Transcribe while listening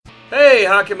Hey,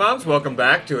 Hockey Moms, welcome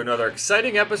back to another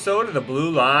exciting episode of the Blue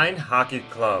Line Hockey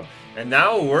Club. And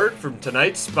now a word from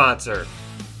tonight's sponsor.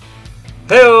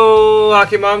 Hey-o,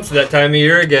 Hockey Moms, that time of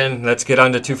year again. Let's get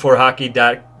on to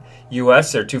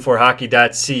 24hockey.us or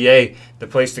 24hockey.ca, the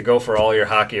place to go for all your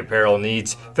hockey apparel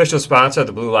needs. Official sponsor of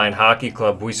the Blue Line Hockey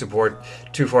Club. We support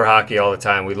 24 Hockey all the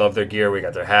time. We love their gear. We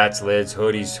got their hats, lids,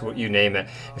 hoodies, you name it.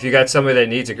 If you got somebody that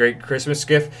needs a great Christmas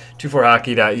gift,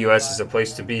 24hockey.us is the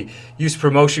place to be. Use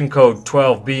promotion code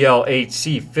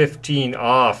 12BLHC15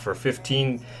 off for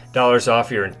 $15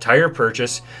 off your entire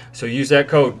purchase. So use that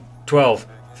code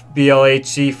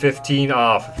 12BLHC15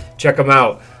 off. Check them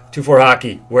out. 24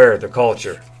 Hockey, wear the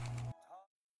culture.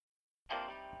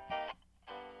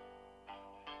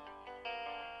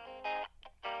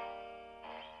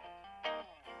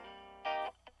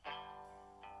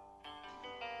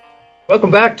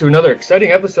 Welcome back to another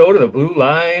exciting episode of the Blue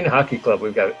Line Hockey Club.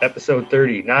 We've got episode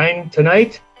 39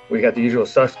 tonight. We got the usual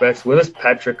suspects with us.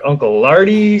 Patrick Uncle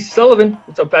Lardy Sullivan.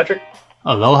 What's up, Patrick?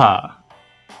 Aloha.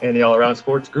 And the all-around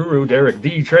sports guru, Derek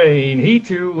D-Train. He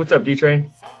too. What's up,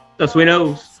 D-Train? That's we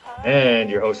knows. And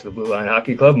your host of the Blue Line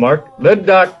Hockey Club, Mark the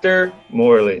Doctor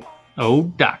Morley.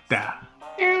 Oh, doctor.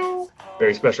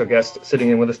 Very special guest sitting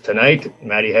in with us tonight,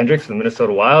 Matty Hendricks from the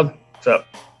Minnesota Wild. What's up?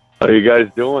 How you guys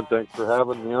doing? Thanks for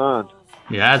having me on.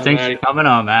 Yeah, thanks for coming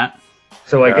on, Matt.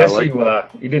 So I guess you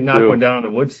didn't knock one down in the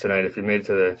woods tonight if you made it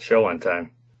to the show on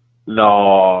time. No,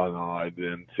 I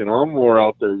didn't. I'm more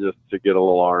out there just to get a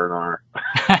little R&R.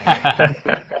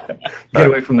 Get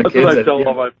away from the kids. That's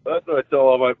what I tell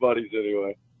all my buddies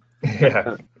anyway.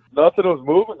 Yeah. Nothing was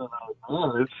moving tonight,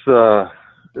 man.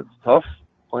 It's tough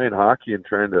playing hockey and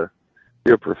trying to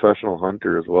be a professional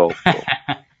hunter as well.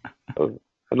 So.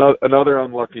 Another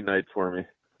unlucky night for me.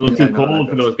 A little too cold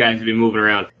for those guys to be moving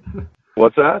around.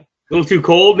 What's that? A little too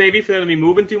cold, maybe, for them to be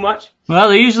moving too much? Well,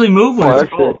 they usually move when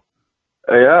it's cold.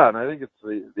 Yeah, and I think it's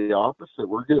the opposite.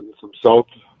 We're getting some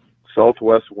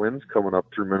southwest winds coming up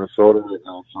through Minnesota right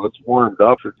now, so it's warmed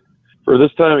up. For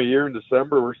this time of year in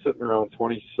December, we're sitting around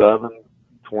 27,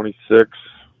 26.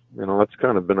 You know, that's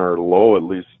kind of been our low, at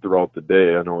least throughout the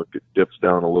day. I know it dips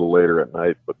down a little later at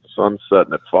night, but the sun's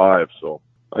setting at 5, so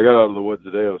I got out of the woods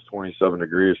today. It was 27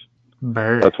 degrees.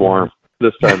 Bird. That's warm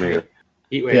this time of year.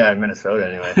 Heat wave. Yeah, in Minnesota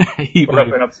anyway. We're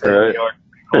up in upstate New York.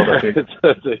 Cold up here.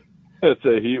 It's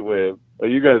a heat wave. Where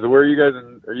are you guys are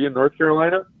you in North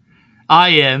Carolina? I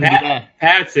am.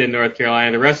 Pat's in North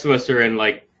Carolina. The rest of us are in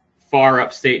far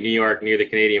upstate New York near the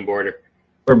Canadian border.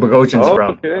 Where Bogosian's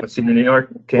from. Okay. What's in New York?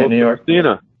 New York.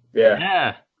 Christina.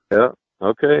 Yeah.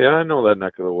 Okay, yeah, I know that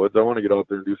neck of the woods. I want to get out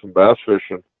there and do some bass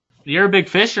fishing. You're a big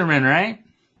fisherman, right?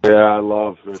 Yeah, I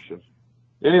love fishing.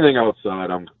 Anything outside,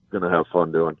 I'm going to have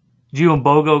fun doing. Did you and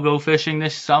Bogo go fishing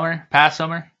past summer?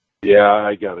 Yeah,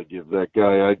 I got to give that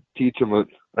guy, I teach him a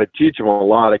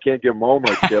lot. I can't give him all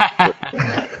my tips, but,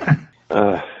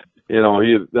 that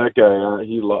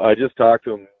guy, I just talked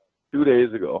to him 2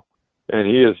 days ago, and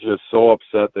he is just so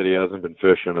upset that he hasn't been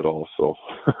fishing at all. So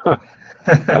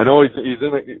I know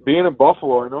being in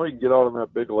Buffalo, I know he can get out on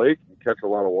that big lake and catch a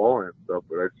lot of walleye and stuff,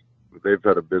 but they've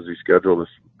had a busy schedule this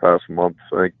past month.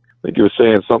 I think he was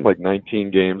saying something like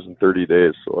 19 games in 30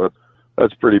 days, so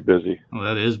that's pretty busy. Well,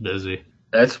 that is busy.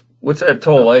 What's that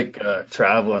toll like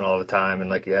traveling all the time and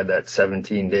you had that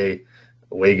 17-day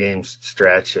away games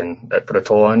stretch, and that put a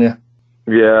toll on you?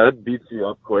 Yeah, it beats you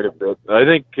up quite a bit. I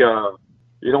think, when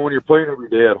you're playing every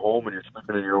day at home and you're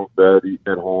sleeping in your own bed,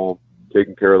 eating at home,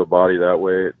 taking care of the body that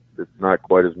way, it's not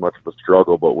quite as much of a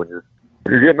struggle. But when you're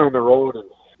getting on the road and,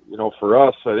 for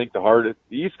us, I think the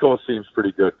East Coast seems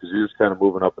pretty good because you're just kind of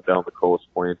moving up and down the coast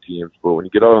playing teams. But when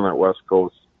you get out on that West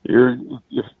Coast, I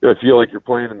feel like you're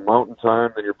playing in mountain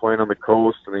time, and you're playing on the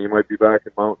coast, and then you might be back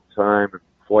in mountain time, and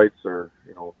flights are,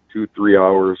 2-3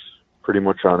 hours pretty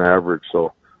much on average.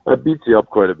 So that beats you up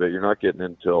quite a bit. You're not getting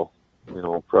in till,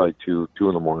 probably 2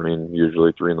 in the morning,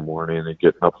 usually 3 in the morning, and then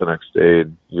getting up the next day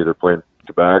and you're either playing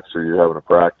backs or you're having a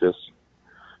practice.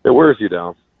 It wears you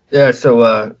down. Yeah,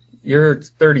 so you're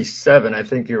 37. I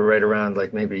think you're right around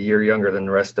maybe a year younger than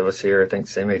the rest of us here. I think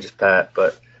the same age as Pat,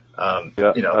 but you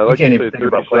can't even think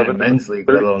about playing in men's league,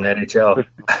 let alone the NHL.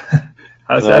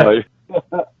 How's that?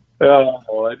 Yeah, I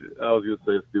was going to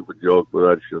say a stupid joke,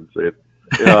 but I shouldn't say it.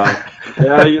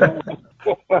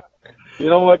 You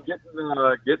know what?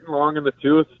 Getting long in the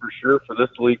tooth for sure for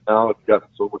this league now. It's gotten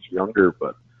so much younger,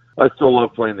 but I still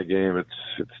love playing the game. It's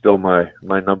still my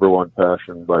number one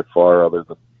passion by far, other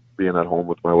than being at home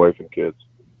with my wife and kids.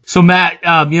 So Matt,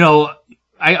 I'm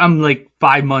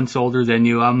 5 months older than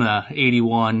you. I'm a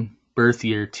 81 birth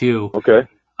year too. Okay.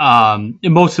 And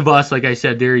most of us, like I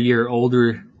said, they're a year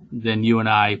older than you and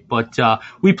I. But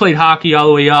we played hockey all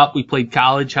the way up. We played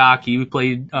college hockey. We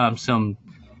played some,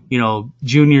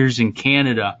 juniors in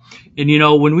Canada. And,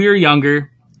 when we were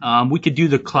younger, we could do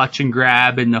the clutch and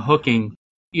grab and the hooking,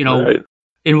 Right.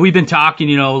 And we've been talking,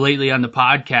 lately on the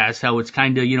podcast how it's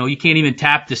kind of, you can't even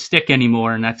tap the stick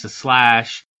anymore, and that's a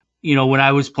slash. When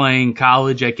I was playing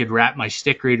college, I could wrap my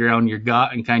stick right around your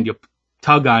gut and kind of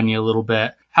tug on you a little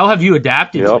bit. How have you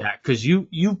adapted to that? Because you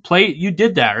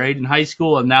did that, right, in high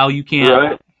school, and now you can't.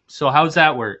 Right. So how's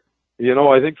that work?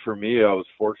 I think for me, I was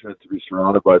fortunate to be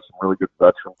surrounded by some really good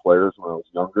veteran players when I was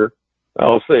younger.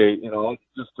 I'll say,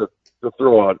 just to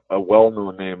throw out a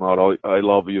well-known name out, I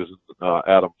love using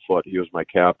Adam Foote. He was my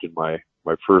captain my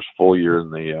first full year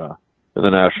in the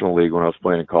National League when I was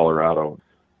playing in Colorado.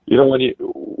 When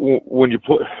you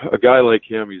put a guy like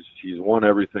him, he's won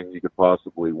everything you could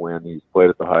possibly win. He's played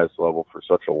at the highest level for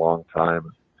such a long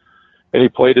time, and he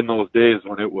played in those days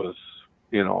when it was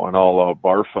an all-out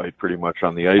bar fight pretty much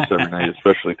on the ice every night,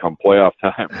 especially come playoff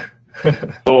time.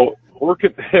 So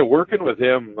working with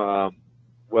him,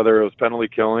 whether it was penalty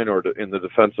killing or in the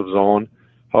defensive zone,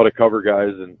 how to cover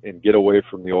guys and get away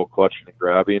from the old clutching and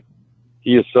grabbing.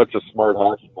 He is such a smart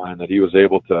hockey mind that he was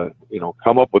able to,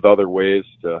 come up with other ways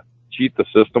to cheat the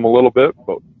system a little bit,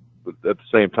 but at the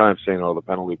same time staying out of the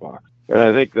penalty box. And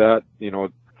I think that,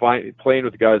 playing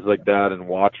with guys like that and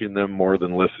watching them more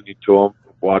than listening to them,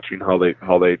 watching how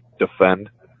they defend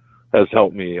has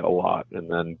helped me a lot. And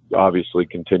then obviously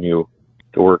continue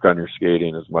to work on your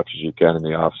skating as much as you can in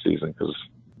the off season, because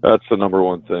that's the number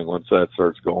one thing. Once that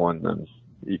starts going, then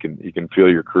you can feel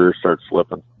your career start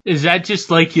slipping. Is that just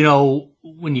like,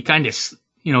 when you kind of,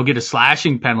 get a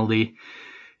slashing penalty,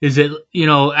 is it,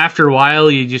 after a while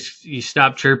you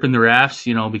stop chirping the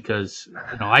refs, because,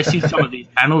 I see some of these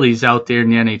penalties out there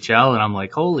in the NHL and I'm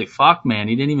like, holy fuck, man,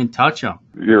 he didn't even touch them.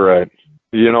 You're right.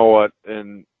 You know what?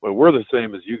 And we're the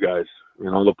same as you guys.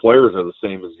 The players are the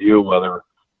same as you, whether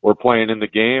we're playing in the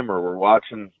game or we're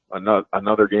watching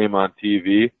another game on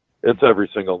TV. It's every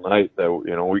single night that,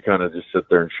 we kind of just sit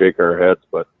there and shake our heads.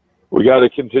 But we got to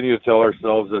continue to tell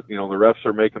ourselves that, the refs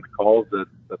are making the calls that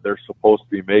they're supposed to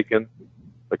be making,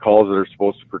 the calls that are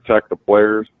supposed to protect the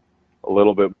players a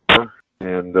little bit more.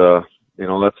 And,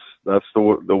 that's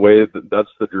the way,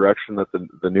 that's the direction that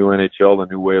the new NHL, the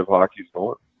new way of hockey is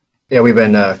going. Yeah, we've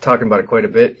been talking about it quite a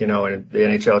bit, in the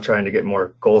NHL, trying to get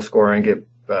more goal scoring, get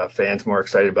fans more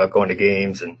excited about going to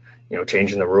games, and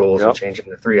changing the rules and changing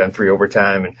the 3-on-3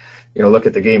 overtime. And look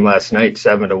at the game last night,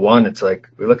 7-1. It's like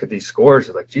we look at these scores,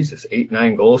 it's like, Jesus,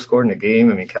 8-9 goals scored in a game.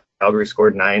 I mean, Calgary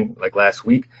scored 9 like last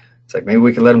week. It's like maybe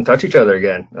we can let them touch each other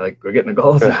again. Like, we're getting the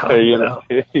goals now.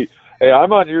 Hey,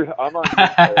 I'm on your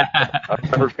side.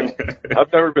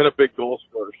 I've never been a big goal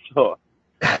scorer, so.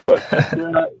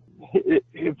 But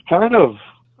it's kind of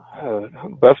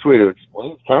the best way to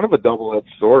explain. It's kind of a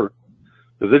double-edged sword,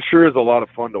 because it sure is a lot of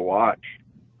fun to watch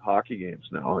hockey games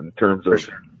now in terms of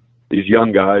these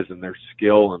young guys and their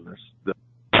skill and the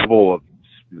level of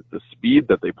the speed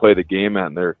that they play the game at.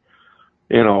 And they're,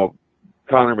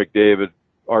 Connor McDavid,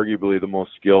 arguably the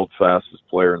most skilled, fastest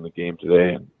player in the game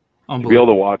today. And to be able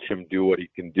to watch him do what he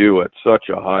can do at such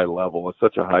a high level, at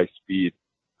such a high speed,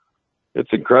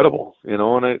 it's incredible,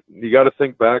 and you got to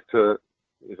think back to,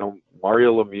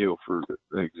 Mario Lemieux, for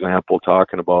example,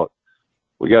 talking about,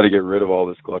 we got to get rid of all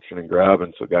this clutching and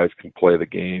grabbing so guys can play the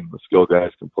game. The skilled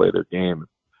guys can play their game.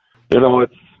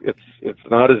 It's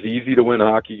not as easy to win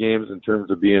hockey games in terms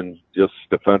of being just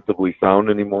defensively sound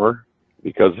anymore,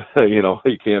 because,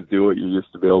 you can't do what you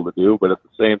used to be able to do. But at the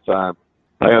same time,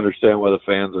 I understand why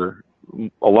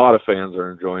a lot of fans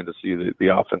are enjoying to see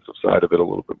the offensive side of it a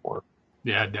little bit more.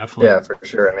 Yeah, definitely. Yeah, for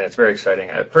sure. I mean, it's very exciting.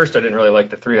 At first, I didn't really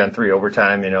like the 3-on-3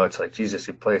 overtime. It's like, Jesus,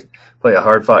 you play a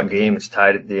hard-fought game. It's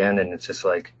tied at the end, and it's just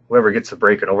like whoever gets the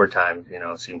break in overtime,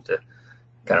 seems to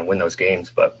kind of win those games.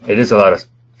 But it is a lot of,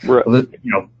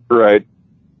 right.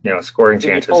 Scoring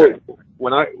chances.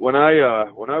 When I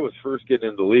was first getting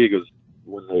into the league, it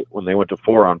was when they went to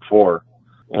 4-on-4,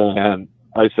 and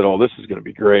I said, "Oh, this is going to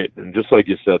be great." And just like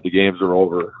you said, the games are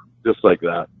over just like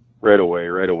that. Right away.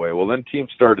 Well, then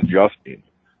teams started adjusting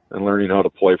and learning how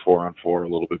to play 4-on-4 a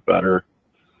little bit better,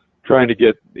 trying to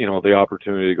get, the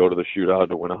opportunity to go to the shootout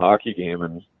to win a hockey game.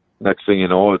 And next thing you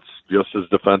know, it's just as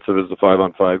defensive as the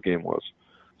 5-on-5 game was.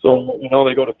 So,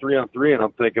 they go to 3-on-3, and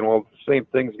I'm thinking, well, the same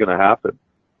thing's going to happen.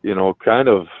 Kind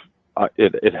of,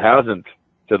 it hasn't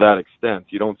to that extent.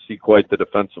 You don't see quite the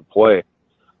defensive play.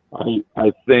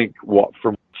 I think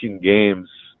from watching games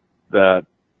that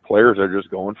players are just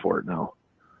going for it now.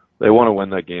 They want to win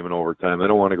that game in overtime. They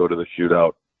don't want to go to the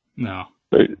shootout. No.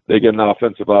 they get an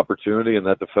offensive opportunity, and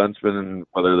that defenseman,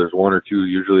 whether there's one or two,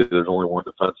 usually there's only one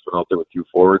defenseman out there with two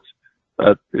forwards.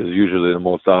 That is usually the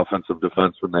most offensive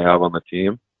defenseman they have on the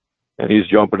team. And he's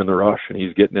jumping in the rush, and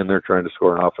he's getting in there trying to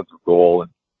score an offensive goal.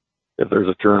 And if there's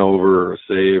a turnover or a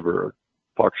save or a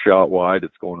puck shot wide,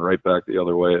 it's going right back the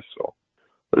other way. So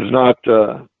there's not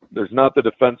the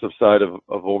defensive side of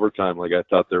overtime like I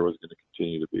thought there was going to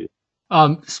continue to be.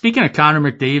 Speaking of Connor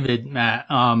McDavid, Matt,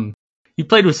 you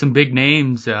played with some big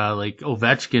names like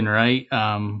Ovechkin, right?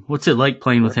 What's it like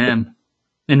playing with him?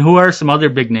 And who are some other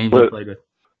big names you played with?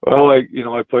 Well,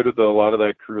 I played with a lot of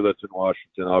that crew that's in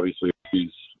Washington. Obviously,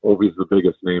 Ovi's the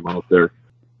biggest name out there.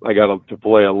 I got to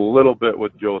play a little bit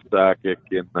with Joe Sakic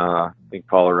in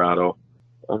Colorado.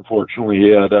 Unfortunately, he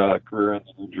had a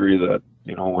career-ending injury that,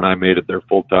 when I made it there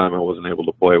full-time, I wasn't able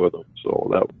to play with him. So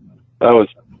that was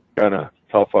kind of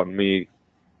tough on me.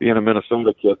 Being a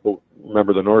Minnesota kid,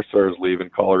 remember the North Stars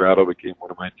leaving, Colorado became one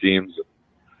of my teams.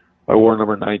 I wore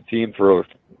number 19 for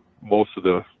most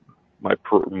of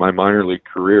my minor league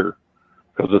career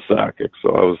because of Sakic.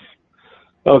 So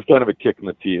that was kind of a kick in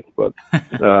the teeth. But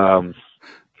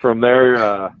from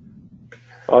there,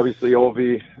 obviously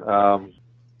Ovi,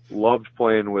 loved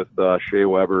playing with Shea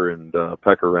Weber and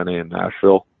Pekka Rinne in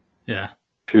Nashville. Yeah.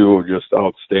 Two just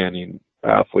outstanding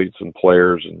athletes and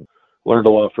players, and learned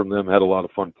a lot from them, had a lot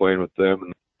of fun playing with them.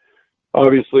 And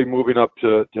obviously moving up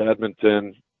to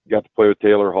Edmonton, got to play with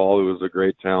Taylor Hall, who was a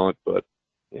great talent, but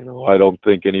I don't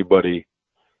think anybody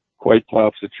quite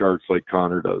tops the charts like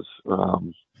Connor does.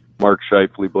 Mark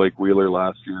Scheifele, Blake Wheeler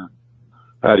last year,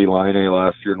 Patty Laine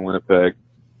last year in Winnipeg.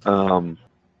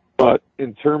 But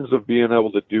in terms of being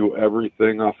able to do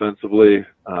everything offensively,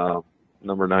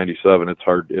 number 97, it's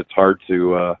hard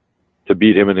to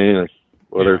beat him in anything,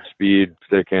 whether it's speed,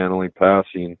 stick handling,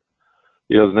 passing.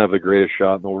 He doesn't have the greatest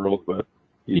shot in the world, but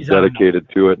he's dedicated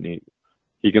to it, and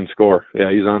he can score.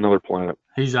 Yeah, he's on another planet.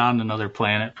 He's on another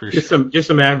planet for sure. Just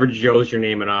some average Joes you're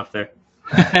naming off there.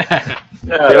 Yeah,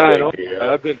 I know.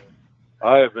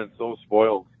 I have been so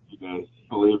spoiled, you guys.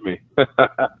 Believe me.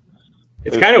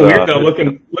 It's kind of weird though,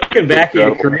 looking back at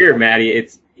your career, Matty.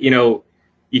 It's you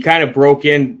kind of broke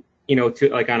in, to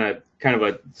like on a kind of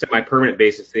a semi-permanent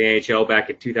basis to the NHL back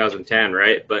in 2010,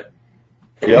 right? But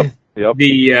yep.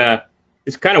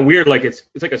 It's kind of weird. Like it's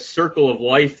like a circle of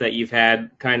life that you've had,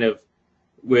 kind of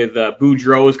with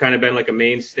Boudreau's kind of been like a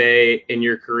mainstay in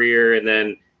your career, and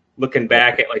then looking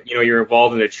back at you're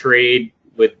involved in a trade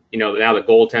with now the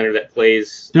goaltender that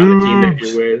plays on the team that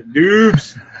you're with,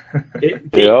 Dubes.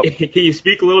 Can you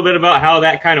speak a little bit about how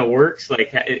that kind of works?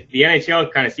 Like the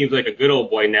NHL kind of seems like a good old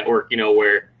boy network,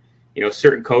 where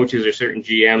certain coaches or certain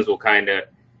GMs will kind of,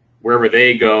 wherever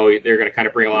they go, they're going to kind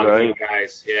of bring a lot of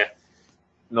guys. Yeah.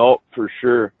 No, for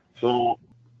sure. So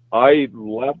I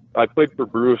played for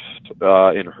Bruce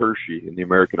in Hershey in the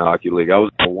American Hockey League. I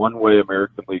was a one-way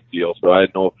American League deal, so I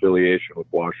had no affiliation with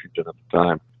Washington at the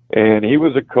time. And he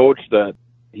was a coach that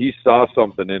he saw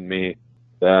something in me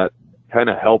that kind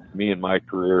of helped me in my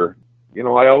career.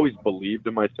 I always believed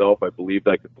in myself. I believed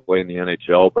I could play in the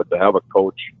NHL, but to have a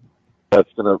coach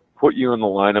that's going to put you in the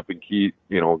lineup in key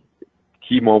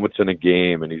moments in a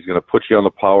game, and he's going to put you on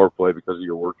the power play because of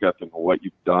your work ethic and what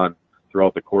you've done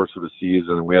throughout the course of the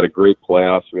season. And we had a great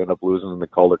playoffs. We ended up losing in the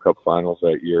Calder Cup finals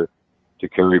that year to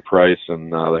Carey Price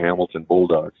and the Hamilton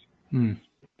Bulldogs. And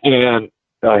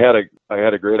I had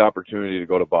a great opportunity to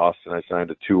go to Boston. I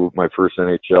signed my first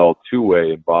NHL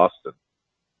two-way in Boston.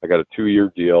 I got a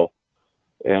 2-year deal,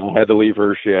 and I had to leave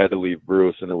Hershey. I had to leave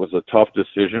Bruce, and it was a tough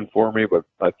decision for me, but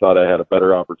I thought I had a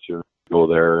better opportunity to go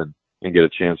there and get a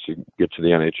chance to get to the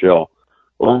NHL.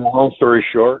 Well, long story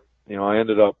short, I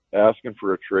ended up asking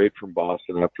for a trade from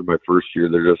Boston after my first year.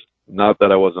 Not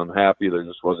that I was unhappy, there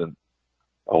just wasn't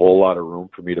a whole lot of room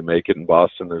for me to make it in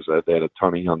Boston. They had a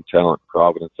ton of young talent in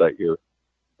Providence that year.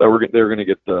 They were going to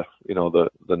get the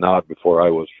nod before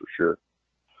I was, for sure.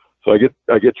 So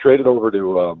I get traded over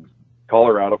to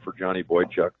Colorado for Johnny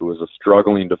Boychuk, who was a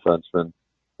struggling defenseman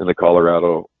in the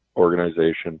Colorado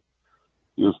organization.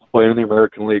 He was playing in the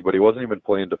American League, but he wasn't even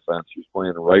playing defense. He was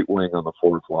playing right wing on the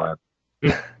fourth line.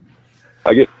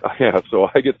 So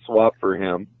I get swapped for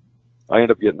him. I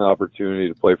end up getting the opportunity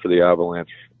to play for the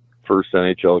Avalanche, first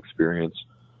NHL experience.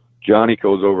 Johnny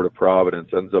goes over to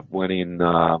Providence, ends up winning.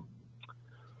 Defenseman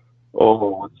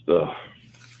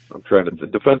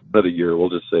of the Year, we'll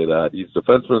just say that. He's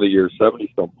Defenseman of the Year,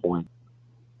 70-some points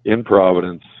in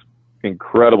Providence.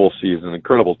 Incredible season,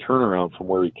 incredible turnaround from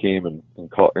where he came in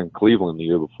Cleveland the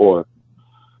year before.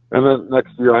 And then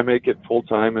next year I make it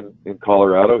full-time in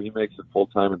Colorado. He makes it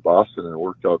full-time in Boston, and it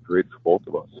worked out great for both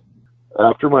of us.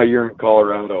 After my year in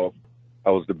Colorado,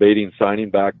 was debating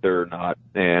signing back there or not,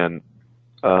 and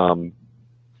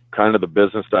kind of the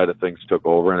business side of things took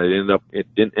over, and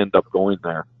it didn't end up going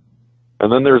there.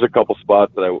 And then there's a couple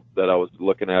spots that I was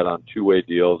looking at on two-way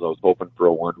deals. I was hoping for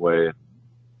a one-way. And,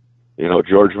 you know,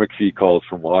 George McPhee calls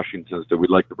from Washington, said we'd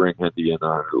like to bring Hendy in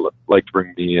like to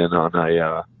bring me in on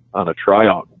a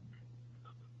tryout.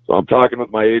 So I'm talking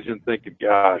with my agent, thinking,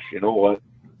 gosh, you know what?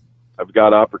 I've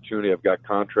got opportunity. I've got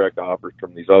contract offers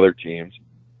from these other teams.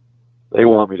 They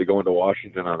want me to go into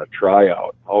Washington on a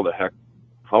tryout. How the heck?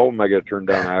 How am I going to turn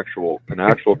down an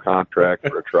actual contract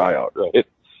for a tryout? Right?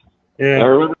 Yeah. I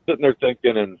remember sitting there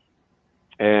thinking,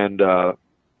 and I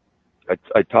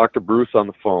talked to Bruce on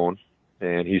the phone,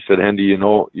 and he said, Hendy, you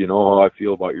know how I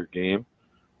feel about your game.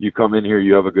 You come in here,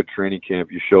 you have a good training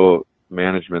camp, you show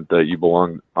management that you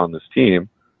belong on this team,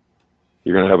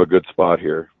 you're going to have a good spot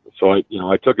here. So I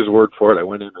took his word for it. I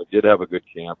went in, I did have a good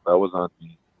camp. That was on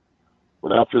me.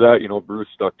 But after that, Bruce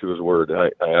stuck to his word. I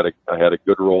had a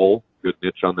good role, good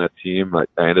niche on that team. I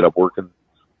ended up working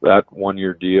that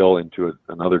 1-year deal into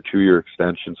another 2-year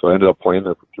extension. So I ended up playing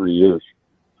there for 3 years.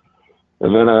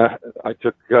 And then I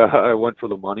went for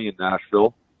the money in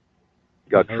Nashville,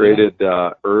 got traded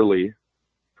early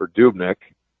for Dubnyk.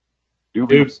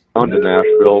 Dubnyk down to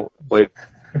Nashville,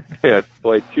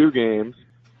 played 2 games,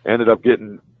 ended up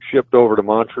getting shipped over to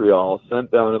Montreal,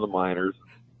 sent down to the minors.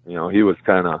 He was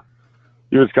kind of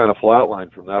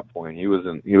flatlined from that point. He was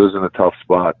in a tough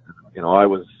spot. I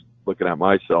was looking at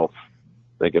myself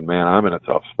thinking, man, I'm in a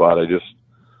tough spot. I just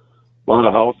bought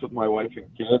a house with my wife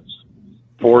and kids,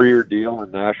 4-year deal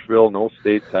in Nashville, no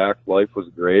state tax. Life was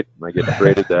great. And I get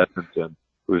traded to Edmonton.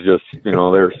 It was just, they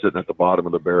were sitting at the bottom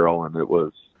of the barrel, and it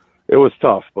was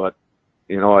tough. But,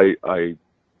 I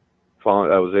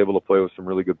found I was able to play with some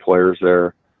really good players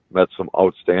there, met some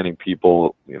outstanding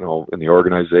people, in the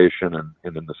organization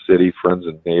and in the city, friends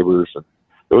and neighbors. And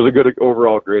it was a good,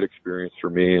 overall great experience for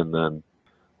me. And then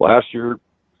last year,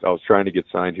 I was trying to get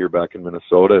signed here back in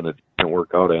Minnesota, and it didn't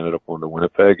work out. I ended up going to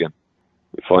Winnipeg. And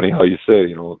it's funny how you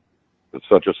say, it's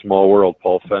such a small world.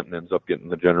 Paul Fenton ends up getting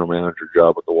the general manager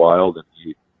job with the Wild, and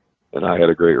he and I had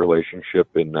a great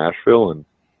relationship in Nashville. And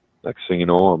next thing you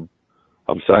know,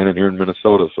 I'm signing here in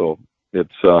Minnesota. So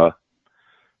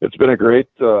it's been a great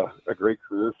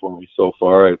career for me so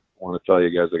far. I want to tell you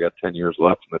guys I got 10 years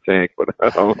left in the tank, but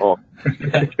I don't know.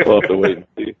 We'll have to wait and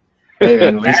see. Hey,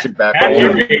 at least you're back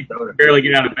home. You barely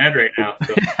get out of bed right now.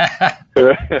 So.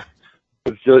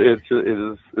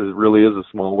 It really is a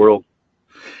small world.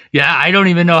 Yeah, I don't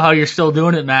even know how you're still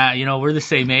doing it, Matt. We're the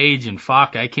same age, and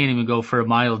fuck, I can't even go for a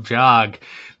mile jog.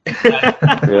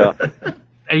 Yeah.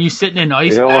 Are you sitting in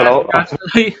ice baths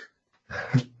constantly?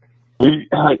 I'm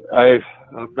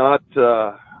not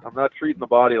treating the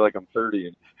body like I'm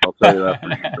 30. I'll tell you that for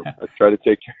sure. I try to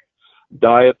take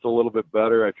diet's a little bit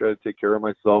better. I try to take care of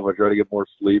myself. I try to get more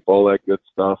sleep, all that good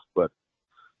stuff. But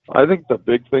I think the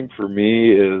big thing for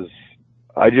me is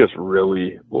I just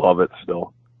really love it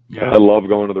still. Yeah. I love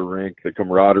going to the rink, the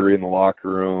camaraderie in the locker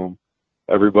room.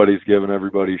 Everybody's giving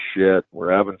everybody shit.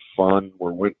 We're having fun.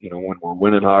 When we're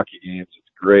winning hockey games, it's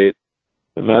great.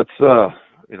 And that's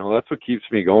what keeps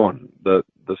me going. The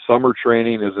summer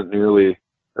training isn't nearly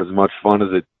as much fun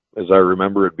as I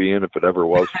remember it being, if it ever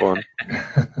was fun.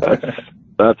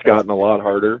 That's gotten a lot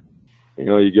harder.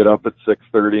 You get up at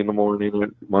 6:30 in the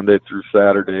morning, Monday through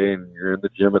Saturday, and you're in the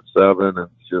gym at 7. And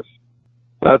it's just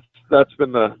that's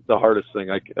been the hardest thing.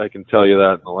 I can tell you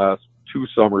that in the last 2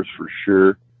 summers for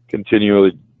sure.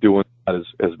 Continually doing that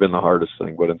has been the hardest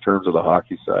thing. But in terms of the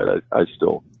hockey side, I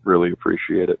still really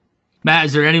appreciate it. Matt,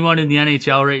 is there anyone in the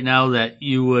NHL right now that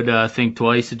you would think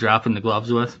twice of dropping the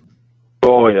gloves with?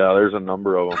 Oh, yeah, there's a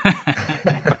number of them.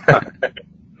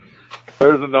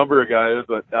 There's a number of guys,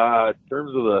 but in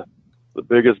terms of the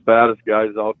biggest, baddest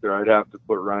guys out there, I'd have to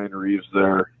put Ryan Reeves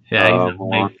there. Yeah, he's a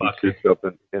big fucker.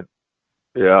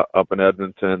 Up in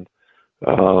Edmonton.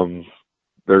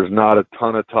 There's not a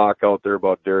ton of talk out there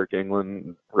about Derek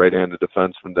England, right-handed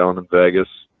defenseman down in Vegas.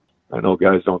 I know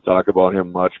guys don't talk about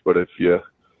him much, but if you're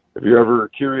ever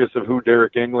curious of who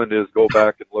Derek England is, go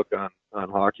back and look on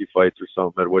Hockey Fights or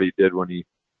something at what he did when he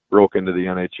broke into the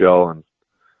NHL, and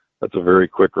that's a very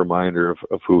quick reminder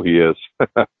of who he is.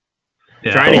 Yeah.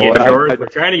 We're trying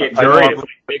to get Jory to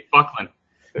fight Big Fucklin.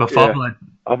 Bufflin.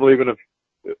 I'm leaving him.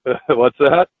 What's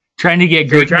that? Trying to get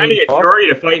Jory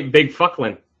to fight Big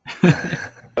Fucklin.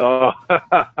 Oh,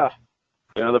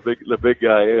 yeah, the big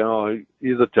guy.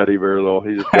 He's a teddy bear though.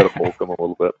 He just got to poke him a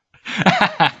little bit.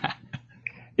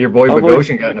 Your boy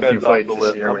Bogosian got in a few fights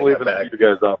this year. I'm leaving you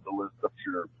guys off the list, I'm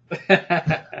sure.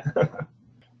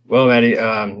 Well, Maddie,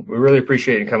 we really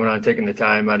appreciate you coming on, taking the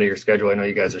time out of your schedule. I know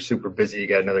you guys are super busy. You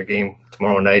got another game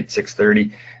tomorrow night,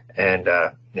 6:30, and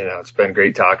it's been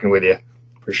great talking with you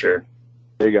for sure.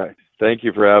 Hey guys, thank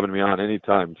you for having me on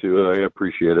anytime too. I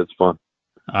appreciate it. It's fun.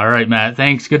 All right, Matt.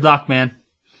 Thanks. Good luck, man.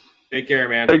 Take care,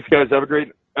 man. Thanks, guys. Have a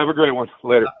great one.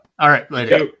 Later. All right,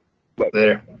 later.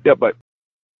 Later. Yep. Bye.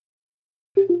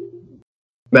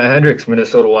 Matt Hendricks,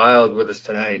 Minnesota Wild, with us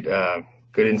tonight.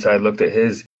 Good inside look at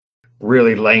his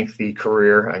really lengthy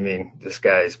career. I mean, this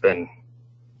guy's been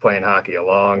playing hockey a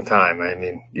long time. I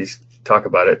mean, he's talk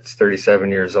about it. He's 37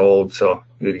 years old, so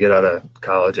he'd get out of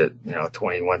college at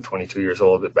 21, 22 years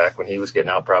old. But back when he was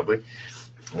getting out, probably.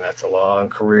 And that's a long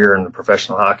career in the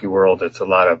professional hockey world. It's a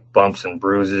lot of bumps and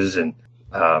bruises, and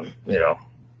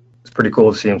it's pretty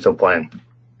cool to see him still playing.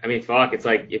 I mean, fuck, it's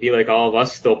like it'd be like all of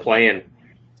us still playing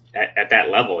at that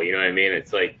level. You know what I mean?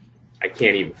 It's like I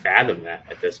can't even fathom that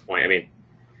at this point. I mean,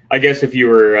 I guess if you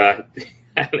were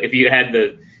if you had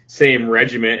the same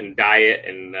regiment and diet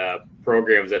and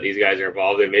programs that these guys are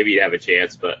involved in, maybe you'd have a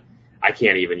chance. But I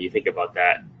can't even. You think about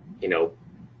that.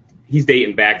 He's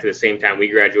dating back to the same time we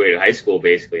graduated high school,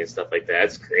 basically, and stuff like that.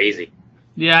 It's crazy.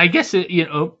 Yeah, I guess if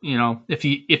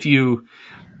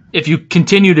you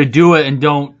continue to do it and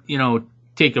don't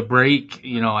take a break,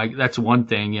 that's one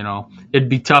thing. It'd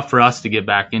be tough for us to get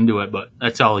back into it, but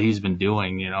that's all he's been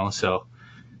doing. So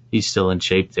he's still in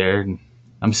shape there, and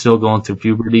I'm still going through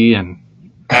puberty. And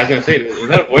I was gonna say, is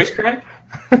that a voice crack?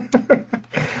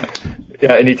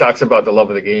 Yeah, and he talks about the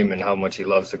love of the game and how much he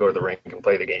loves to go to the rink and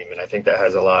play the game. And I think that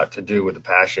has a lot to do with the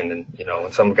passion. And,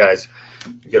 when some guys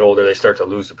get older, they start to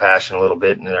lose the passion a little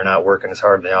bit, and they're not working as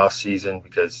hard in the off season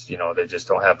because, they just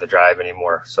don't have the drive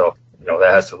anymore. So, that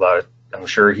has a lot of, I'm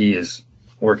sure he is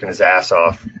working his ass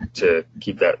off to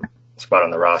keep that spot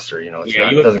on the roster. It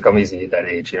doesn't come easy at that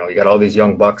age. You got all these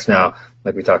young bucks now,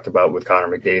 like we talked about with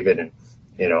Connor McDavid and,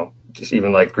 just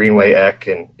even like Greenway Eck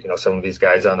and, some of these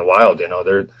guys on the Wild,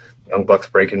 they're young bucks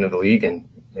breaking into the league, and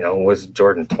was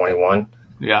Jordan 21?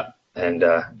 Yeah, and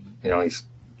he's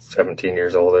 17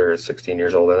 years older or 16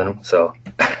 years older than him. So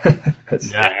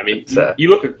I mean, you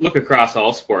look across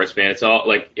all sports, man. It's all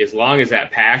like as long as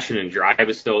that passion and drive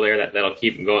is still there, that'll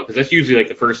keep them going. Because that's usually like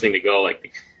the first thing to go.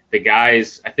 Like the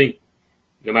guys, I think,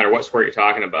 no matter what sport you're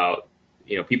talking about,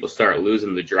 people start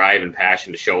losing the drive and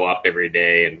passion to show up every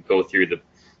day and go through the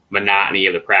monotony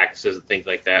of the practices and things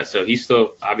like that. So he's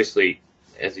still obviously,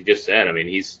 as he just said, I mean,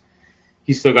 he's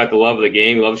still got the love of the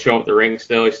game. He loves showing up the ring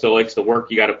still. He still likes the work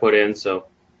you got to put in. So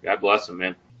God bless him,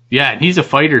 man. Yeah, and he's a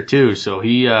fighter too. So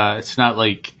he, it's not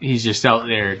like he's just out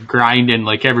there grinding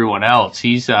like everyone else.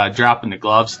 He's dropping the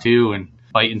gloves too and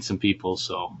fighting some people.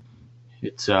 So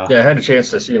it's. Yeah, I had a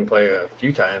chance to see him play a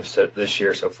few times this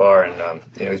year so far, and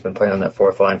he's been playing on that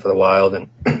fourth line for the Wild, and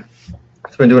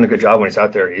he's been doing a good job when he's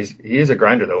out there. He is a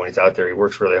grinder though when he's out there. He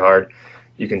works really hard.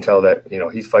 You can tell that,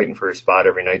 he's fighting for his spot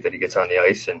every night that he gets on the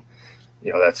ice. And,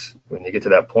 that's when you get to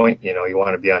that point, you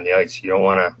want to be on the ice. You don't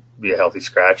want to be a healthy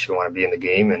scratch. You want to be in the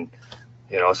game. And,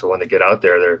 so when they get out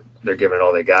there, they're giving it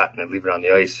all they got and they leave it on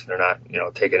the ice. They're not,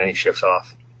 taking any shifts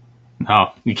off.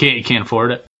 No, you can't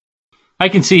afford it. I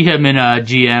can see him in a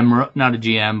GM, not a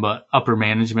GM, but upper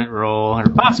management role or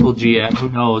possible GM, who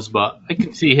knows, but I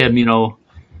can see him,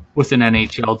 with an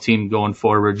NHL team going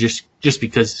forward, just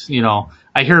because,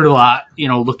 I heard a lot,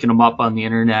 looking him up on the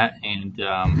internet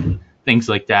and things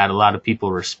like that. A lot of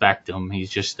people respect him. He's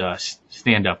just a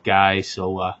stand-up guy.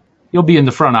 So he'll be in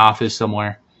the front office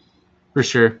somewhere for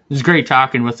sure. It was great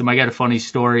talking with him. I got a funny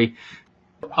story,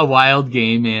 a Wild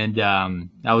game, and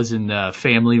I was in the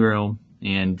family room,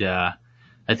 and I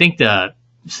think the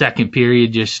second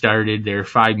period just started. They're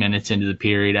 5 minutes into the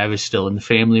period. I was still in the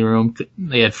family room.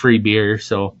 They had free beer,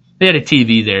 so they had a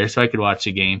TV there, so I could watch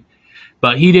the game.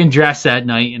 But he didn't dress that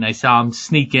night, and I saw him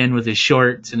sneak in with his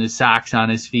shorts and his socks on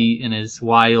his feet and his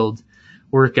Wild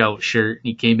workout shirt.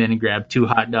 He came in and grabbed 2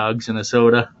 hot dogs and a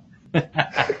soda. Gotta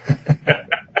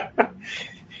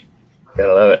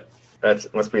love it.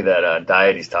 That must be that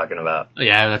diet he's talking about.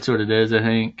 Yeah, that's what it is, I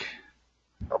think.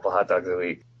 A couple hot dogs a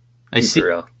week. I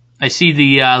see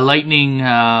the Lightning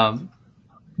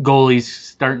goalie's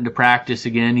starting to practice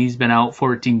again. He's been out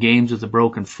 14 games with a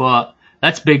broken foot.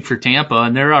 That's big for Tampa,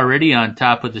 and they're already on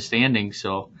top of the standings.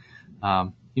 So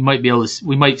we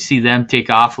might see them take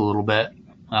off a little bit.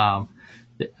 I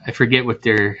forget what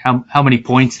how many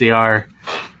points they are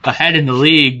ahead in the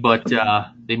league, but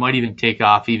they might even take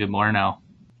off even more now.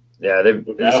 Yeah, they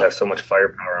just have so much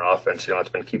firepower on offense. It's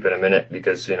been keeping them in it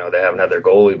because they haven't had their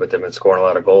goalie, but they've been scoring a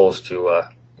lot of goals to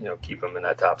keep them in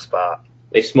that top spot.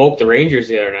 They smoked the Rangers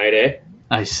the other night, eh?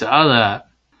 I saw that.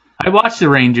 I watched the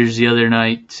Rangers the other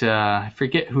night. I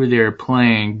forget who they were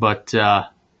playing, but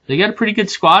they got a pretty good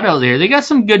squad out there. They got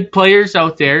some good players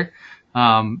out there.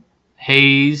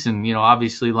 Hayes and,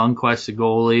 obviously Lundqvist, the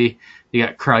goalie. They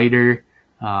got Kreider.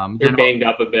 They're banged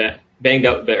up a bit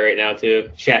right now too.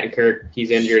 Shattenkirk,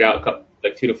 he's injured out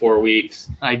like 2 to 4 weeks.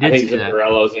 I think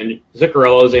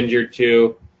Zuccarello's injured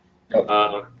too.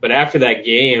 But after that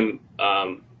game,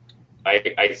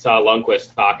 I saw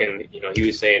Lundqvist talking. He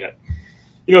was saying that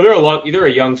they're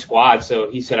a young squad, so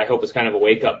he said, I hope it's kind of a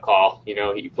wake up call.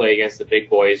 You play against the big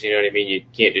boys. You know what I mean? You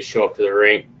can't just show up to the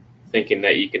rink thinking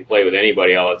that you can play with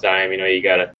anybody all the time. You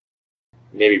got to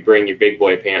maybe bring your big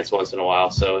boy pants once in a while.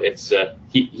 So it's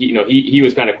he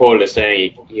was kind of quoted as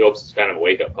saying he hopes it's kind of a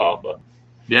wake up call. But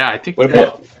yeah, I think. What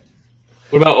about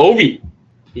Ovi?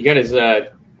 He got his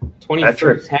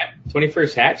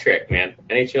 21st hat trick, man.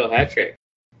 NHL hat trick.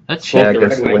 That's huge. Yeah,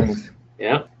 against the Wings.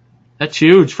 Yeah. That's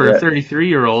huge for a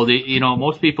 33-year-old.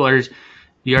 Most people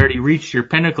you already reached your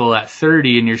pinnacle at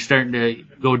 30 and you're starting to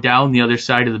go down the other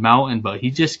side of the mountain, but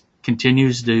he just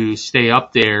continues to stay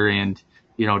up there and,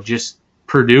 just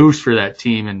produce for that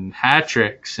team and hat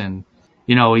tricks. And,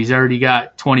 he's already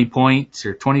got 20 points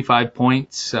or 25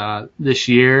 points this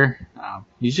year.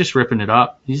 He's just ripping it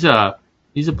up. He's a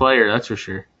player, that's for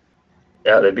sure.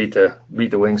 Yeah, they beat the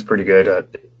Wings pretty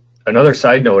good. Another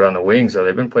side note on the Wings, though,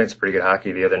 they've been playing some pretty good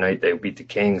hockey. The other night they beat the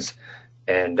Kings,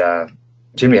 and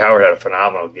Jimmy Howard had a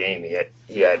phenomenal game. He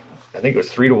had I think it was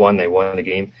 3-1 they won the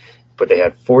game, but they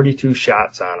had 42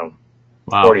 shots on him.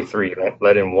 Wow. 43,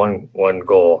 let in one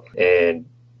goal, and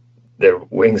the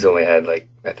Wings only had I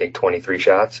think 23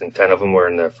 shots, and 10 of them were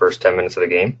in the first 10 minutes of the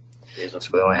game. So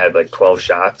they only had 12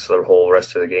 shots the whole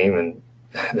rest of the game, and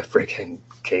the freaking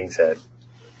Kings had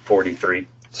 43.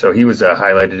 So he was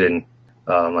highlighted in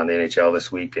on the NHL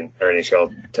this week or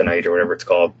NHL Tonight or whatever it's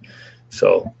called.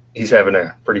 So he's having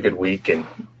a pretty good week. And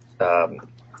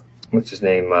what's his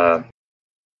name? The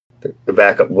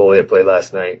backup goalie that played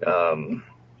last night.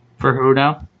 For who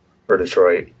now? For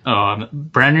Detroit. Oh,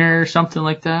 Brenner or something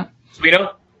like that?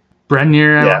 Sweeto?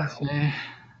 Brenner. Yeah.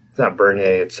 It's not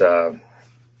Bernier. It's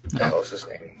what's his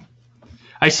name?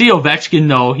 I see Ovechkin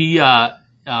though.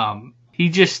 He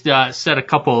just set a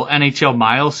couple NHL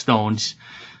milestones.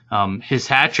 His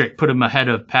hat trick put him ahead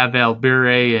of Pavel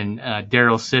Bure and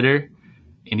Daryl Sitter,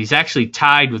 and he's actually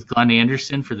tied with Glenn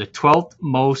Anderson for the 12th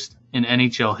most in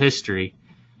NHL history.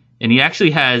 And he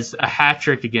actually has a hat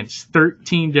trick against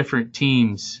 13 different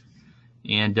teams,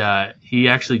 and he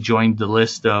actually joined the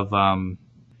list of a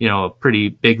pretty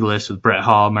big list with Brett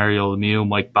Hall, Mario Lemieux,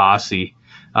 Mike Bossy.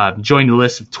 Joined the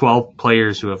list of 12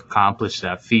 players who have accomplished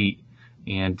that feat,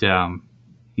 and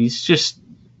he's just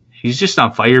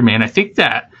on fire, man. I think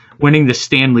that winning the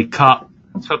Stanley Cup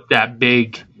took that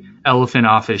big elephant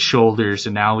off his shoulders,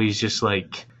 and now he's just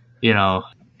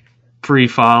free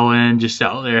falling, just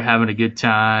out there having a good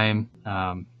time,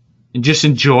 and just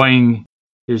enjoying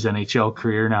his NHL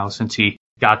career now since he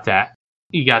got that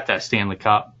Stanley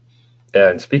Cup.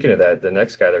 Yeah, and speaking of that, the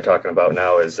next guy they're talking about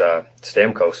now is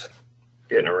Stamkos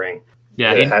getting a ring.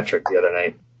 Yeah, he had a hat trick the other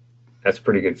night. That's a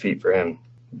pretty good feat for him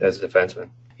as a defenseman.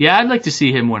 Yeah, I'd like to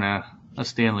see him win a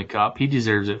Stanley Cup. He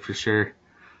deserves it for sure.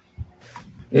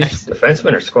 These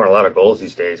defensemen are scoring a lot of goals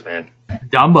these days, man.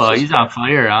 Dumba, he's on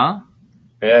fire, huh?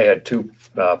 Yeah, he had 2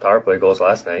 power play goals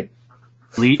last night.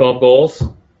 12 goals.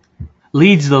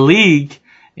 Leads the league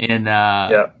in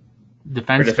defense.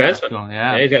 Defenseman.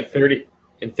 Yeah, he's got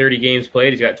 30 games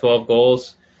played. He's got 12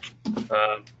 goals.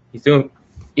 He's doing.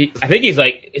 I think he's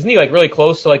isn't he really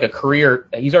close to a career?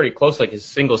 He's already close to his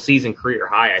single season career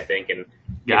high, I think. And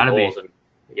gotta be. And,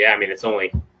 yeah, I mean it's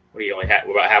only we're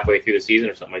about halfway through the season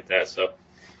or something like that. So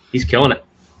he's killing it.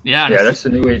 Yeah, that's the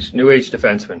new age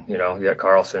defenseman. You got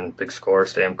Carlson, big scorer,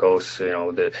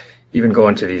 Stamkos. Even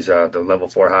going to these the level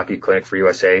 4 hockey clinic for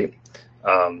USA.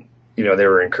 They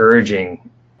were encouraging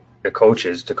the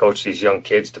coaches to coach these young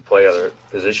kids to play other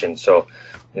positions. So,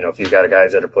 if you've got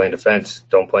guys that are playing defense,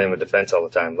 don't play them in defense all the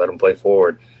time. Let them play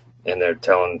forward. And they're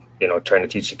trying to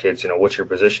teach the kids, what's your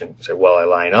position? Say, well, I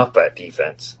line up at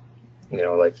defense.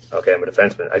 Okay, I'm a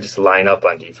defenseman. I just line up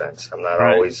on defense. I'm not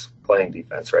always playing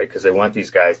defense, right? Because they want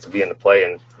these guys to be in the play.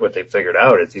 And what they figured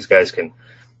out is these guys can,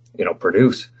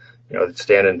 produce.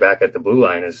 Standing back at the blue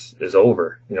line is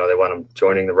over. They want them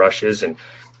joining the rushes and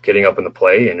getting up in the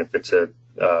play. And if it's a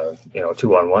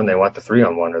 2-on-1, they want the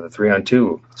 3-on-1 or the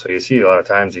 3-on-2. So you see a lot of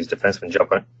times these defensemen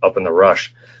jumping up in the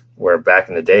rush, where back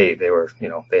in the day they were,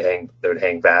 they would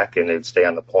hang back and they'd stay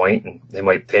on the point, and they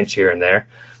might pinch here and there.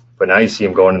 But now you see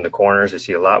them going in the corners. You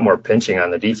see a lot more pinching on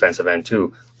the defensive end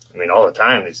too. I mean, all the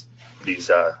time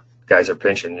these guys are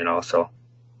pinching, so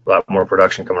a lot more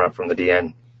production coming up from the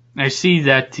DN. I see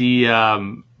that the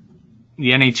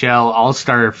NHL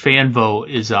All-Star fan vote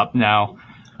is up now.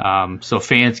 So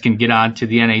fans can get on to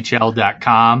the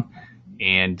NHL.com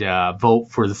and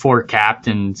vote for the 4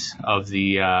 captains of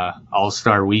the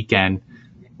All-Star weekend,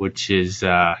 which is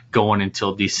going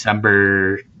until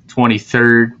December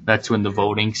 23rd. That's when the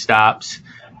voting stops,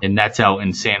 and that's out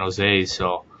in San Jose.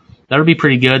 So that'll be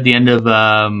pretty good. The end of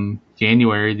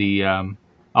January,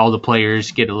 all the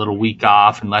players get a little week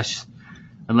off unless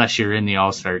you're in the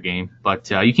All-Star game. But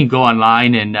you can go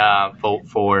online and vote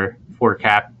for 4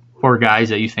 guys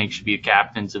that you think should be the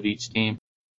captains of each team.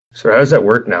 So how does that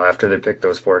work now after they pick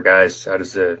those 4 guys? How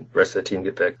does the rest of the team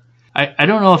get picked? I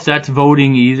don't know if that's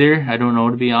voting either. I don't know,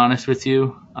 to be honest with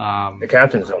you. The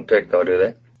captains don't pick, though, do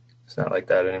they? It's not like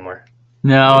that anymore.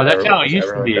 No, that's how it used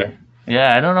to be.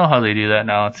 Yeah, I don't know how they do that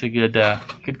now. It's a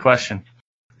good question.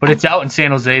 But it's out in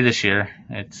San Jose this year.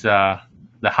 It's the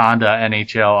Honda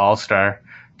NHL All-Star,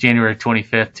 January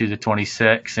 25th to the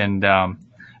 26th. And I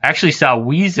actually saw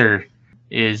Weezer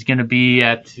is going to be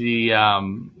at the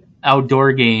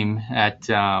outdoor game at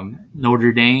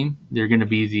Notre Dame. They're going to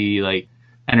be the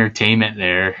entertainment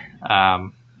there. I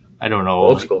don't know.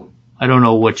 Old school. I don't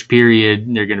know which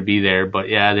period they're going to be there, but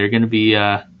yeah, they're going to be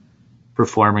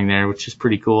performing there, which is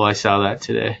pretty cool. I saw that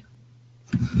today.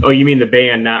 Oh, you mean the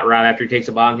band, not Rob after he takes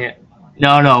a bong hit?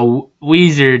 No,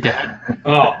 Weezer.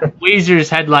 Oh, Weezer's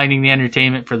headlining the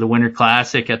entertainment for the Winter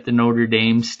Classic at the Notre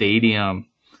Dame Stadium.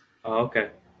 oh okay.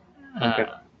 Okay.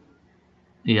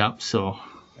 Yep. So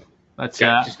that's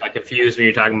Just got confused when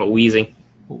you're talking about wheezing.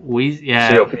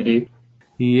 yeah. COPD.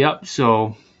 Yep.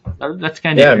 So that's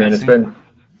kind of Yeah, man, it's been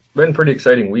a pretty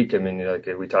exciting week. I mean, like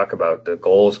we talk about the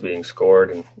goals being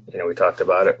scored, and we talked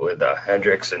about it with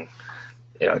Hendricks, and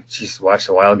just watched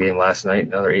the Wild game last night.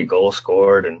 Another 8 goals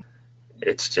scored, and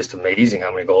it's just amazing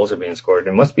how many goals are being scored.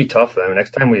 It must be tough. I mean,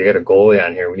 next time we get a goalie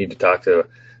on here, we need to talk to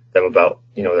them about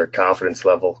their confidence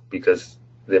level, because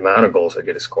the amount of goals that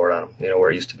get scored on them.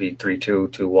 Where it used to be 3-2,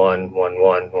 2-1,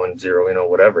 1-1, 1-0,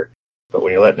 whatever. But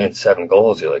when you're letting in 7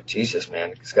 goals, you're like, Jesus,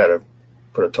 man, it's got to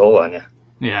put a toll on you.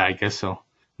 Yeah, I guess so.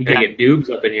 We gotta get Doobs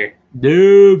up in here.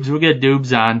 We'll get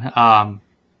Doobs on.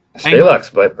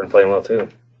 Stalock's been playing well too.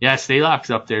 Yeah,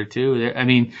 Stalock's up there too. I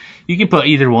mean, you can put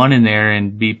either one in there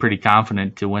and be pretty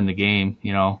confident to win the game.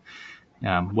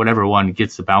 Whatever one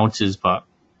gets the bounces, but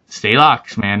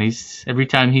Stalock's, man, every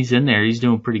time he's in there, he's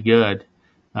doing pretty good.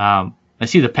 I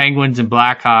see the Penguins and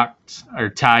Blackhawks are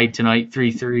tied tonight,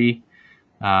 3-3.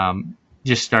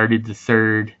 Just started the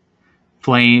third.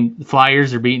 The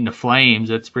Flyers are beating the Flames.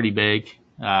 That's pretty big.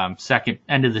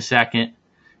 End of the second.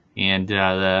 And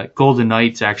the Golden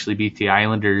Knights actually beat the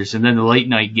Islanders. And then the late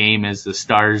night game is the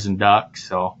Stars and Ducks.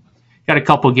 So got a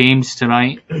couple games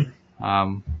tonight.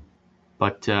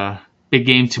 But big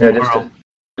game tomorrow. Yeah,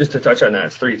 just to touch on that,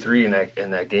 it's 3-3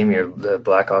 in that game here, the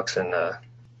Blackhawks and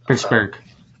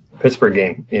Pittsburgh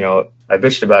game. I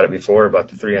bitched about it before, about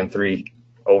the 3-on-3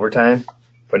 overtime.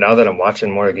 But now that I'm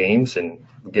watching more games and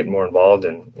getting more involved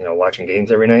in watching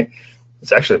games every night,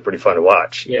 it's actually pretty fun to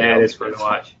watch. Yeah, it is fun to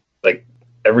watch. Like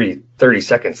every 30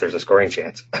 seconds, there's a scoring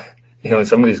chance. And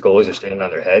some of these goalies are standing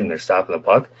on their head and they're stopping the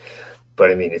puck.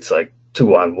 But I mean, it's like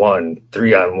 2-on-1,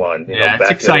 3-on-1. Yeah, back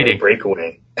it's exciting.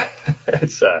 Breakaway.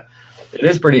 It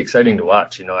is pretty exciting to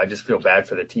watch. I just feel bad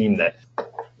for the team that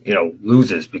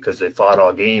loses because they fought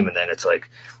all game, and then it's like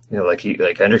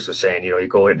like Hendricks was saying, you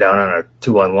go down on a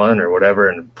 2-on-1 or whatever,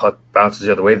 and the puck bounces the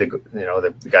other way.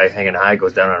 The guy hanging high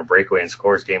goes down on a breakaway and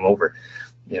scores, game over.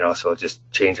 So it just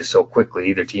changes so quickly.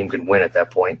 Either team can win at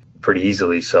that point pretty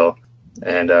easily. So,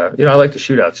 and I like the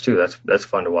shootouts too. That's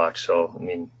fun to watch. So, I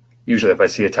mean, usually if I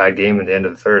see a tied game at the end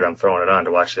of the third, I'm throwing it on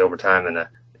to watch the overtime and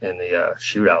the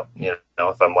shootout.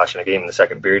 If I'm watching a game in the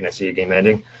second period and I see a game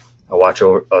ending, I'll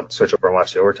switch over and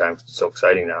watch the overtime. It's so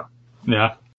exciting now.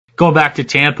 Yeah. Going back to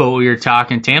Tampa, we were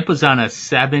talking. Tampa's on a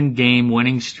 7-game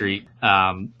winning streak.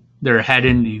 They're ahead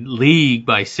in the league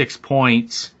by 6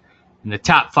 points. And the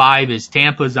top 5 is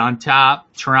Tampa's on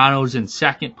top, Toronto's in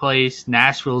second place,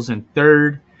 Nashville's in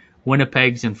third,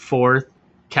 Winnipeg's in fourth,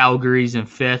 Calgary's in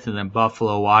fifth, and then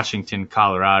Buffalo, Washington,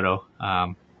 Colorado.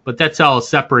 But that's all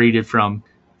separated from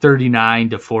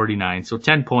 39 to 49. So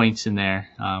 10 points in there.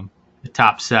 The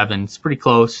top 7. It's pretty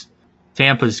close.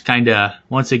 Tampa's kind of,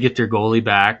 once they get their goalie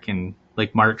back, and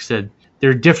like Mark said,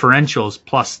 their differential's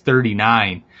plus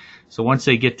 39. So once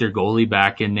they get their goalie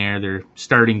back in there, their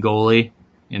starting goalie,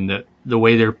 and the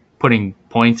way they're putting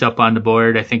points up on the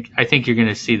board, I think you're going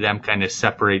to see them kind of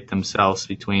separate themselves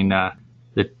between the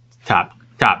top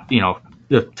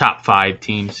the top 5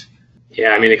 teams. Yeah,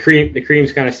 I mean the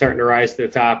cream's kind of starting to rise to the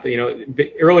top.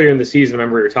 Earlier in the season, I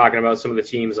remember we were talking about some of the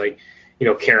teams like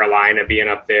Carolina being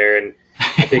up there, and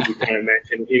I think you kind of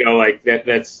mentioned, like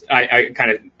that's I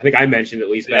think I mentioned at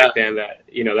least back then that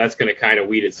that's going to kind of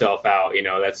weed itself out.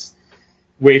 That's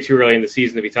way too early in the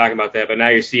season to be talking about that. But now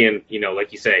you're seeing,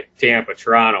 like you say, Tampa,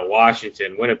 Toronto,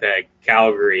 Washington, Winnipeg,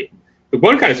 Calgary. The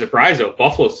one kind of surprise though,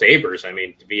 Buffalo Sabres. I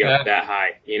mean, to be up that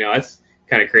high, that's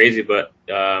kind of crazy. But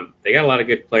they got a lot of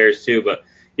good players too. But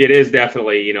it is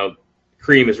definitely,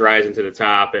 cream is rising to the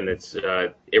top, and it's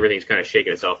everything's kind of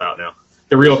shaking itself out now.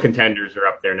 The real contenders are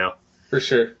up there now. For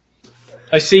sure.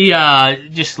 I see,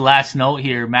 just last note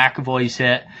here, McAvoy's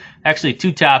hit. Actually,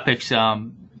 2 topics.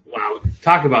 Wow.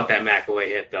 Talk about that McAvoy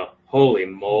hit, though. Holy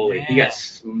moly. Yeah. He got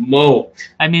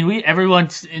smoked. I mean, everyone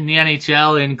in the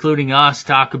NHL, including us,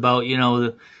 talk about,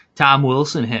 the Tom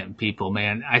Wilson hitting people,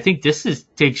 man. I think this is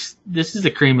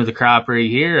the cream of the crop right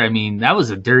here. I mean, that was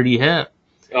a dirty hit.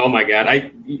 Oh, my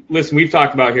God. Listen, we've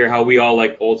talked about here how we all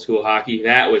like old school hockey.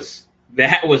 That was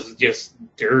just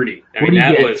dirty. I mean,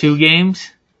 that was 2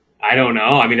 games. I don't know.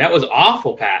 I mean, that was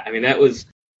awful, Pat. I mean,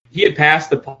 he had passed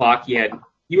the puck.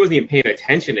 He wasn't even paying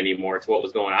attention anymore to what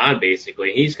was going on.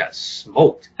 Basically, he just got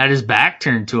smoked. Had his back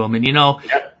turned to him, and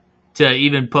to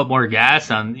even put more gas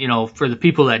on. For the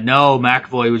people that know,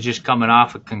 McAvoy was just coming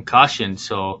off a concussion.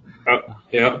 So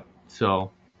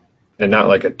So. And not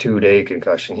like a 2-day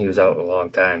concussion. He was out a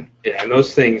long time. Yeah, and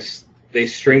those things, they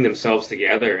string themselves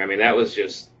together. I mean, that was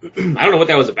just, I don't know what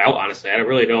that was about, honestly. I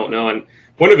really don't know. And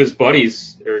one of his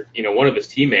buddies, or, one of his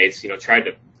teammates, tried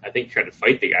to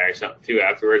fight the guy or something too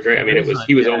afterwards, right? I mean,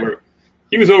 he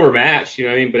was overmatched, you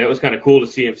know what I mean? But it was kind of cool to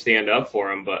see him stand up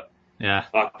for him. But yeah,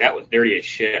 fuck, that was dirty as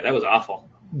shit. That was awful.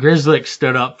 Grizzlick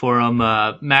stood up for him.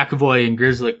 McAvoy and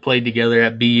Grizzlick played together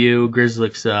at BU.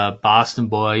 Grizzlick's a Boston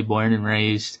boy, born and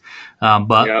raised.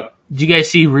 But Did you guys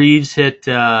see Reeves hit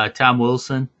Tom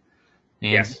Wilson?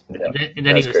 And, yes. And then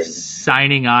he was crazy.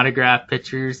 Signing autograph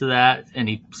pictures of that, and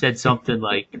he said something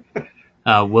like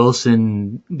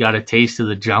Wilson got a taste of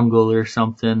the jungle or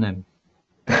something, and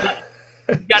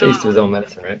taste his own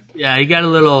medicine, right? Yeah, he got a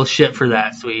little shit for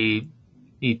that, so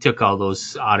he took all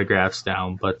those autographs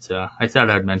down. But I thought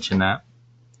I'd mention that.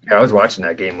 Yeah, I was watching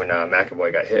that game when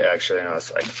McAvoy got hit, actually, and I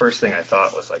was like, the first thing I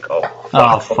thought was like,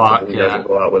 fuck, he doesn't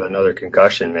go out with another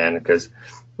concussion, man, because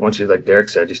once you, like Derek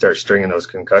said, you start stringing those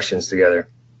concussions together,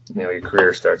 your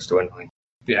career starts dwindling.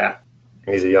 Yeah.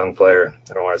 He's a young player.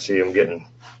 I don't want to see him getting,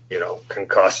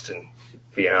 concussed and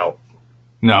being out.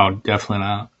 No, definitely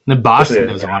not. The Boston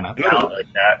doesn't want to.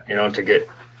 Like that, to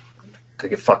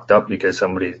get fucked up because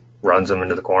somebody runs him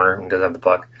into the corner and doesn't have the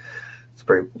puck. It's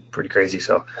pretty crazy.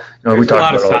 So, we talk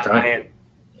about it all the time.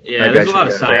 Yeah, there's a lot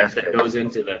of science that goes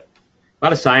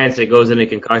into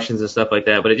concussions and stuff like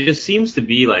that. But it just seems to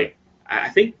be like, I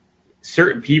think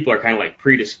certain people are kind of like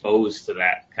predisposed to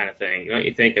that kind of thing. Don't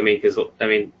you think? I mean,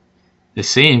 it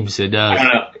seems it does. I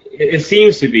don't know. It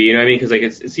seems to be, because like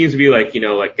it seems to be like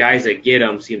like guys that get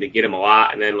them seem to get them a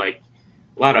lot, and then like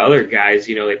a lot of other guys,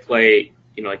 they play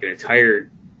like an entire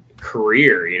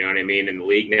career, you know what I mean, in the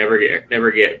league,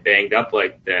 never get banged up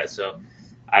like that. So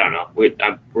I don't know.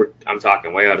 I'm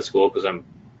talking way out of school because I'm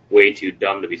way too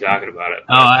dumb to be talking about it.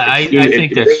 Oh, I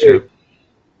think that's true.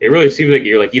 It really seems like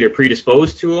you're like either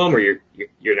predisposed to them or you're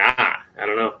not. I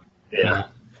don't know. Yeah.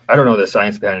 I don't know the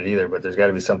science behind it either, but there's got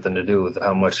to be something to do with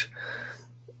how much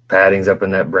padding's up in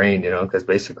that brain, because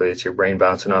basically it's your brain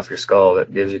bouncing off your skull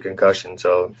that gives you concussion.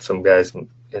 So some guys,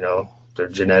 their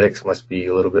genetics must be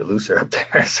a little bit looser up there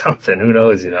or something. Who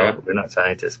knows, Yeah. We're not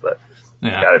scientists, but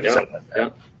yeah. got to be something like that. Yeah,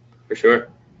 for sure.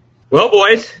 Well,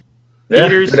 boys. Yeah,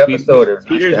 Peters, good episode.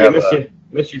 we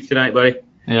missed you tonight, buddy.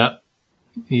 Yeah.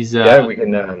 He's we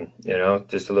can,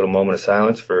 just a little moment of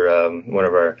silence for one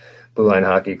of our Blue Line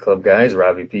Hockey Club guys,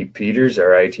 Robbie Pete Peters,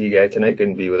 our IT guy tonight,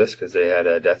 couldn't be with us because they had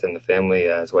a death in the family,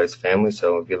 his wife's family.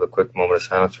 So we'll give a quick moment of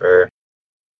silence for her.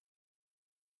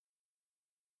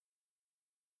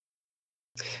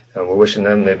 And we're wishing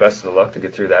them the best of luck to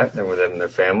get through that, and with them and their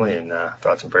family, and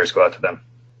thoughts and prayers go out to them.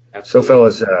 Absolutely. So,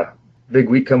 fellas, big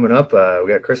week coming up.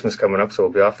 We got Christmas coming up, so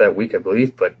we'll be off that week, I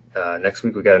believe. But next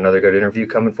week we got another good interview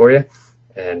coming for you.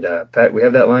 And Pat, we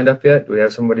have that lined up yet? Do we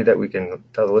have somebody that we can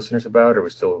tell the listeners about, or are we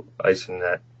still icing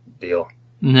that deal?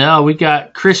 No, we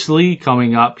got Chris Lee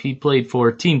coming up. He played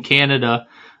for Team Canada,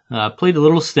 played a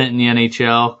little stint in the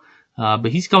NHL, but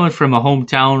he's coming from a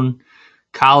hometown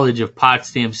college of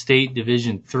Potsdam State,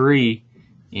 Division III,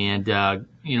 and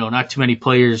not too many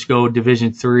players go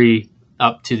Division III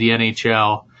up to the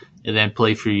NHL and then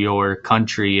play for your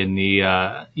country in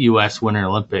the U.S. Winter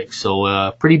Olympics.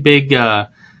 So pretty big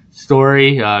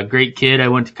story. Great kid. I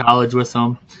went to college with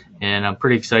him, and I'm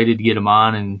pretty excited to get him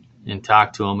on and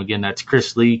talk to him again. That's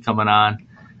Chris Lee coming on.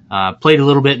 Played a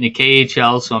little bit in the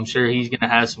KHL, so I'm sure he's going to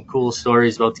have some cool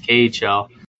stories about the KHL.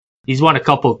 He's won a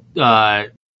couple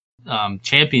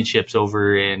championships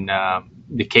over in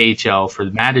the KHL for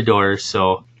the Matadors,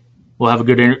 so we'll have a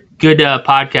good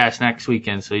podcast next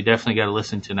weekend, so you definitely got to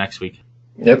listen to next week.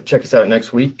 Yep, check us out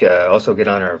next week. Also get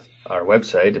on our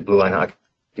website at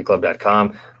bluelinehockeyclub.com.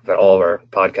 We've got all of our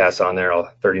podcasts on there, all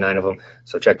 39 of them,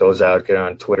 so check those out. Get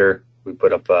on Twitter. We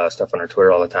put up stuff on our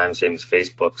Twitter all the time, same as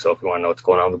Facebook. So if you want to know what's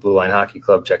going on with the Blue Line Hockey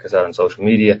Club, check us out on social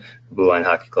media,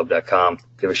 bluelinehockeyclub.com.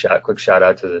 Give a quick shout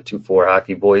out to the 2-4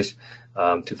 Hockey boys,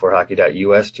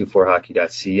 24hockey.us,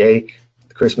 24hockey.ca.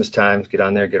 Christmas time, get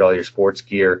on there, get all your sports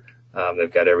gear.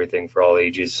 They've got everything for all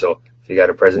ages. So if you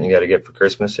got a present you got to get for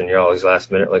Christmas and you're always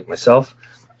last minute like myself,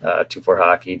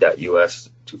 24hockey.us,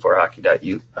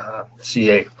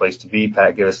 24hockey.ca, place to be.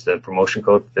 Pat, give us the promotion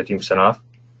code for 15% off.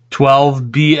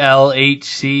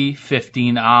 12BLHC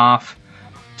 15 off.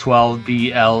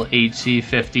 12BLHC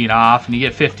 15 off, and you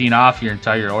get 15 off your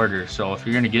entire order. So if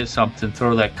you're going to get something,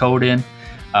 throw that code in.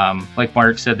 Like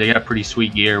Mark said, they got pretty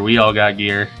sweet gear. We all got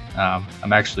gear.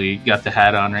 I'm actually got the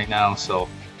hat on right now, so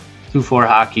 2-4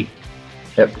 hockey.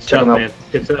 Yep, check them out.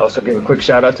 Also give a quick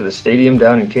shout out to the stadium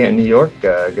down in Canton, New York.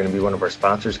 Going to be one of our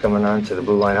sponsors coming on to the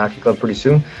Blue Line Hockey Club pretty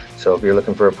soon. So if you're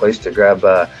looking for a place to grab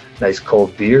a nice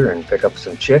cold beer and pick up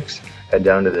some chicks, head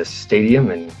down to the stadium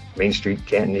in Main Street,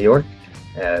 Canton, New York.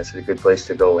 It's a good place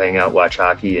to go hang out, watch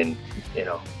hockey, and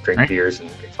drink beers and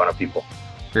make fun of people.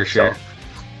 For sure. So,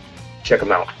 check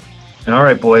them out. And all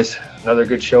right, boys, another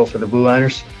good show for the Blue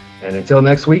Liners. And until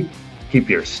next week, keep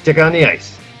your stick on the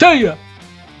ice. Tell ya.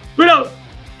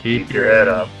 Keep your head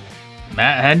up.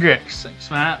 Matt Hendricks.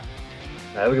 Thanks, Matt.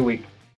 Have a good week.